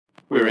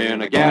We're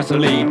in a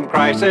gasoline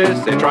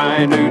crisis. They're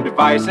trying new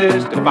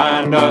devices to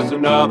find us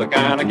another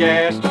kind of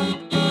gas.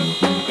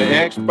 The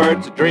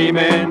experts are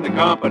dreaming, the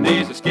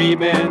companies are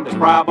scheming. There's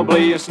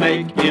probably a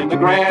snake in the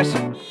grass.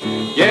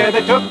 Yeah,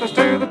 they took us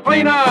to the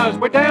cleaners.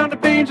 We're down to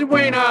beans and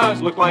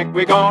wieners. Look like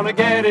we're gonna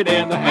get it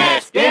in the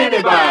Ask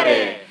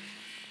Anybody.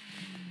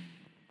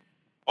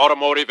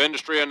 Automotive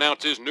industry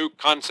announces new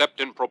concept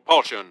in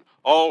propulsion.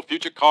 All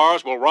future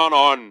cars will run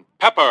on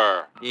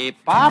pepper. Hey,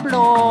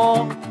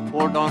 Pablo,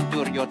 hold on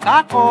to your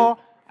taco.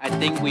 I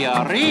think we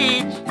are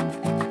rich.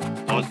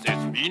 Does this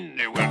mean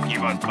they will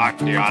give us back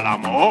the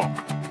Alamo?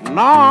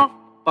 No,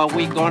 but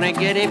we're gonna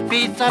get a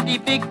piece of the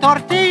big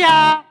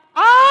tortilla.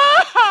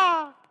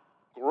 Ah!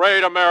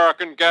 Great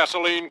American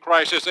gasoline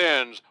crisis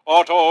ends.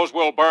 Autos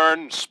will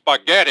burn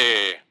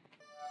spaghetti.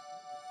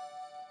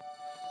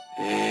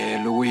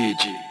 Hey,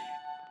 Luigi,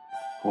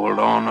 hold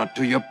on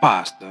to your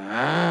pasta,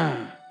 huh?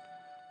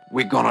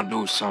 We're gonna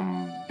do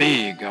some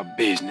bigger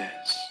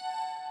business.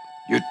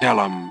 You tell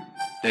them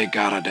they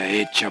got the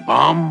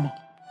H-bomb,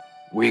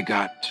 we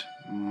got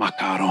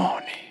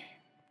macaroni.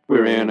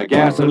 We're in a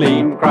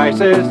gasoline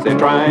crisis. They're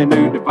trying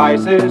new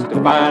devices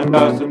to find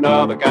us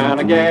another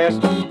kind of gas.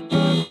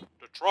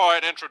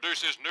 Detroit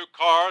introduces new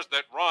cars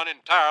that run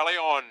entirely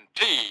on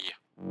tea.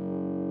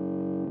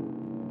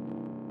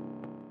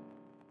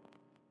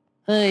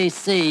 Hey,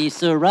 say,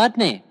 Sir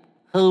Rodney,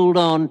 hold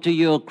on to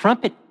your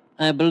crumpet.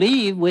 I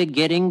believe we're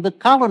getting the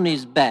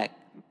colonies back.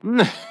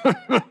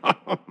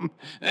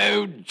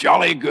 Oh,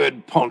 jolly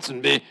good,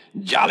 Ponsonby.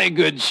 Jolly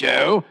good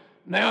show.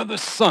 Now the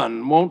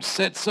sun won't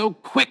set so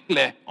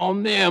quickly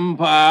on the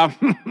empire.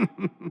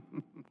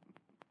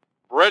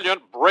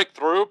 Brilliant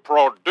breakthrough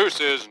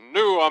produces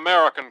new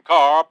American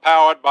car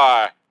powered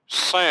by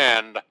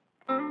sand.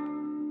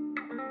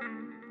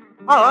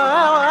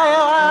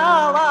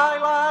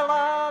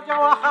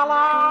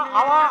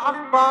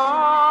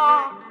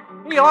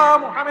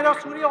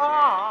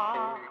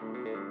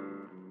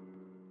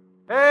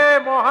 Hey,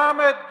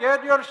 Mohammed,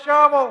 get your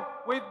shovel.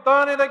 We've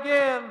done it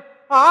again.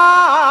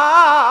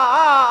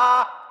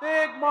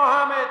 Dig,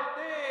 Mohammed,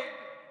 dig.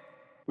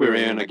 We're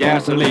in a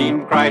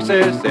gasoline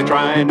crisis. They're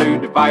trying new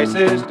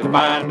devices to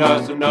find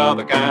us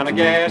another kind of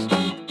gas.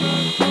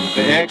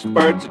 The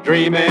experts are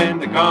dreaming,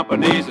 the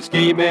companies are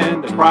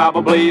scheming. There's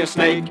probably a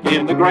snake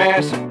in the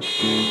grass.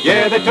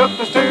 Yeah, they took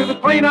us to the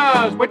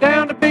cleaners. We're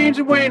down to beans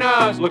and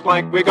wieners. Look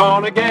like we're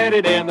gonna get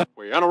it in the...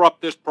 We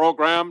interrupt this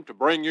program to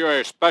bring you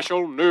a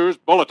special news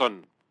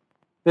bulletin.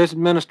 This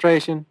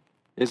administration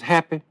is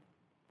happy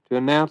to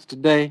announce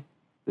today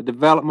the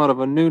development of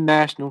a new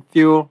national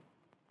fuel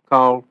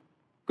called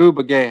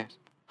Gooba gas.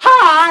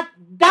 Hot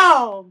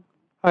dog!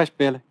 Hush,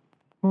 Billy.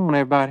 Come on,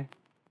 everybody.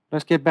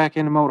 Let's get back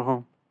in the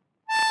motorhome.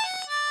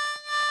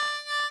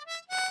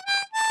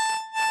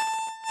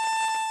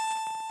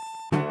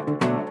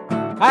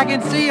 I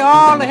can see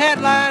all the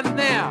headlines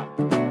now.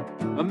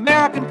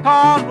 American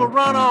cars will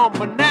run on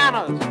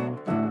bananas,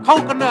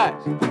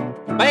 coconuts,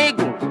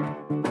 bagels,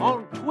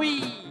 on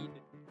tweed.